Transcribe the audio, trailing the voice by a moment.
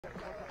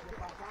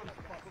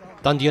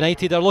Dundee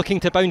United are looking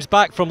to bounce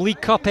back from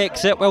League Cup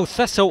exit, while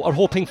Thistle are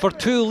hoping for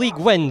 2 league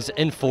wins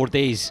in 4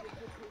 days.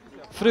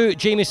 Through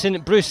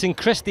Jamieson, Bruce and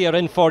Christie are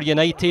in for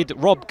United.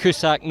 Rob,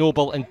 Cusack,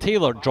 Noble and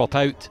Taylor drop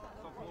out.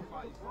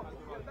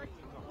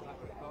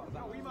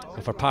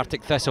 And for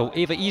Partick Thistle,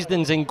 Ava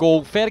Easden's in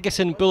goal.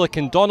 Ferguson, Bullock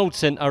and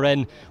Donaldson are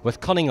in,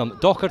 with Cunningham,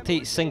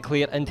 Docherty,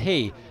 Sinclair and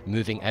Hay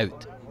moving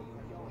out.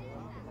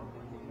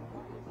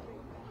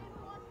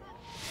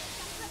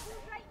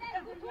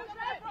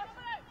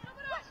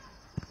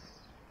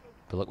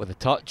 Bullock with a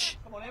touch.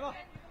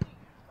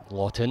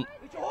 Lawton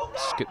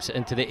scoops it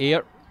into the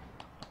air.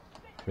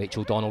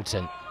 Rachel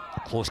Donaldson,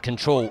 close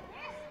control.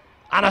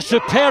 And a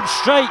superb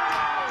strike!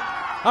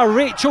 A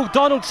Rachel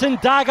Donaldson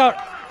dagger.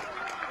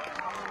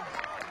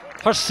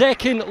 Her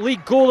second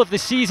league goal of the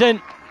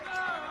season.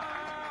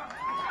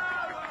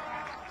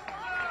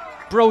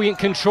 Brilliant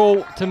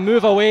control to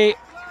move away.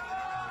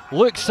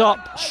 Looks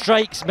up,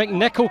 strikes.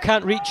 McNichol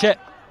can't reach it.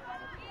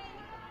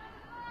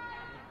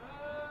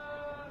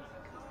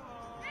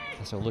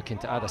 So looking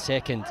to add a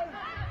second.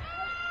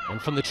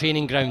 And from the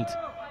training ground,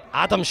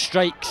 Adams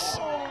strikes.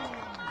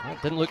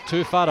 That didn't look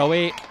too far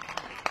away.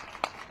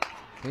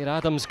 Here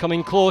Adams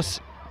coming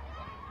close.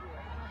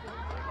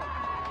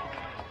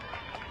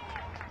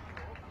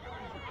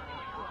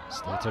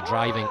 Slater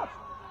driving.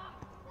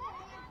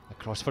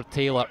 Across for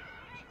Taylor.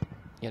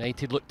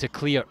 United look to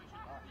clear.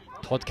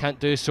 Todd can't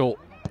do so.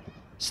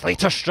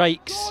 Slater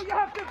strikes.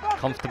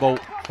 Comfortable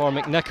for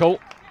McNichol.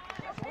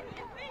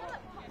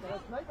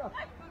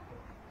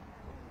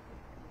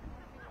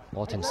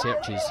 Lawton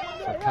searches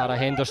for Cara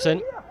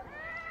Henderson.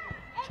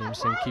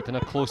 Jameson keeping a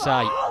close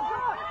eye.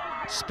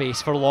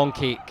 Space for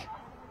Longcake.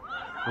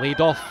 Laid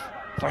off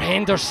for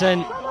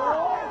Henderson.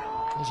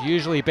 He's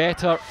usually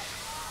better.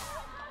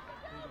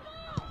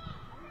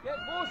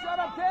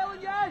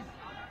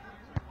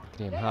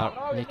 Graham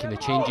Hart making the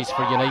changes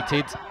for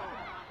United.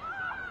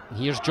 And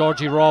here's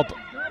Georgie Robb.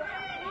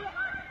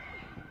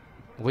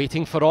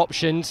 Waiting for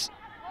options.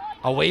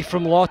 Away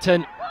from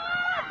Lawton.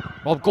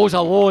 Robb goes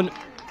alone.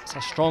 It's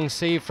a strong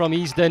save from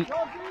Easden.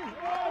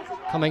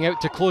 Coming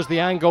out to close the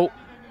angle.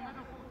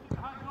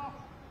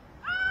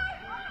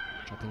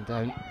 Dropping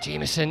down.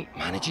 Jameson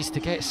manages to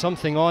get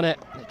something on it.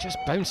 It just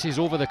bounces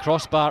over the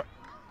crossbar.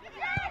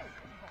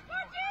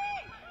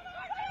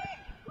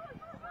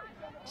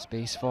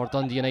 Space for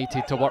Dundee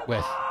United to work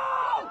with.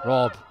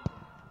 Robb.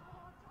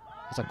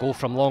 There's a goal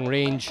from long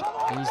range.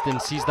 Easden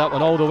sees that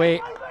one all the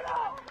way.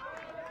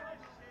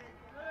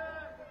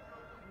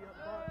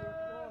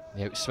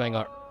 The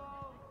outswinger.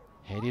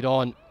 Headed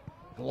on.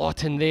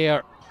 Lawton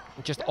there.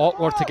 Just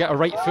awkward to get a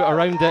right foot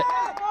around it.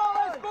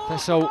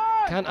 Thistle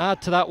can't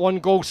add to that one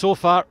goal so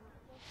far.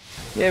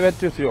 Yeah, we had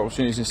 2 or 3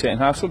 opportunities in the second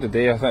half. So did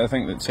they. I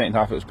think that the second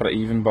half it was pretty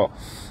even, but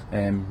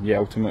yeah,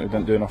 ultimately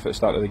didn't do enough at the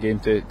start of the game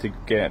to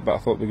get it. But I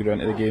thought we grew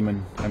into the game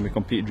and we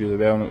competed really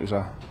well, and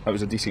it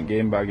was a decent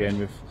game. But again,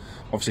 we've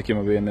obviously came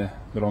away in the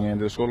wrong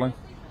end of the scoreline.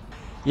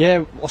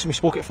 Yeah, listen, we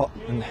spoke at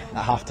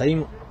half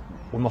time.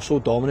 When we're so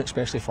dominant,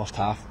 especially first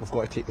half, we've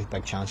got to take the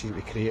big chances that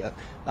we create.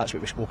 That's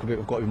what we spoke about.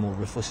 We've got to be more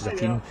ruthless as a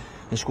team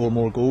and score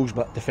more goals.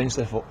 But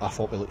defensively, I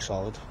thought we looked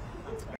solid.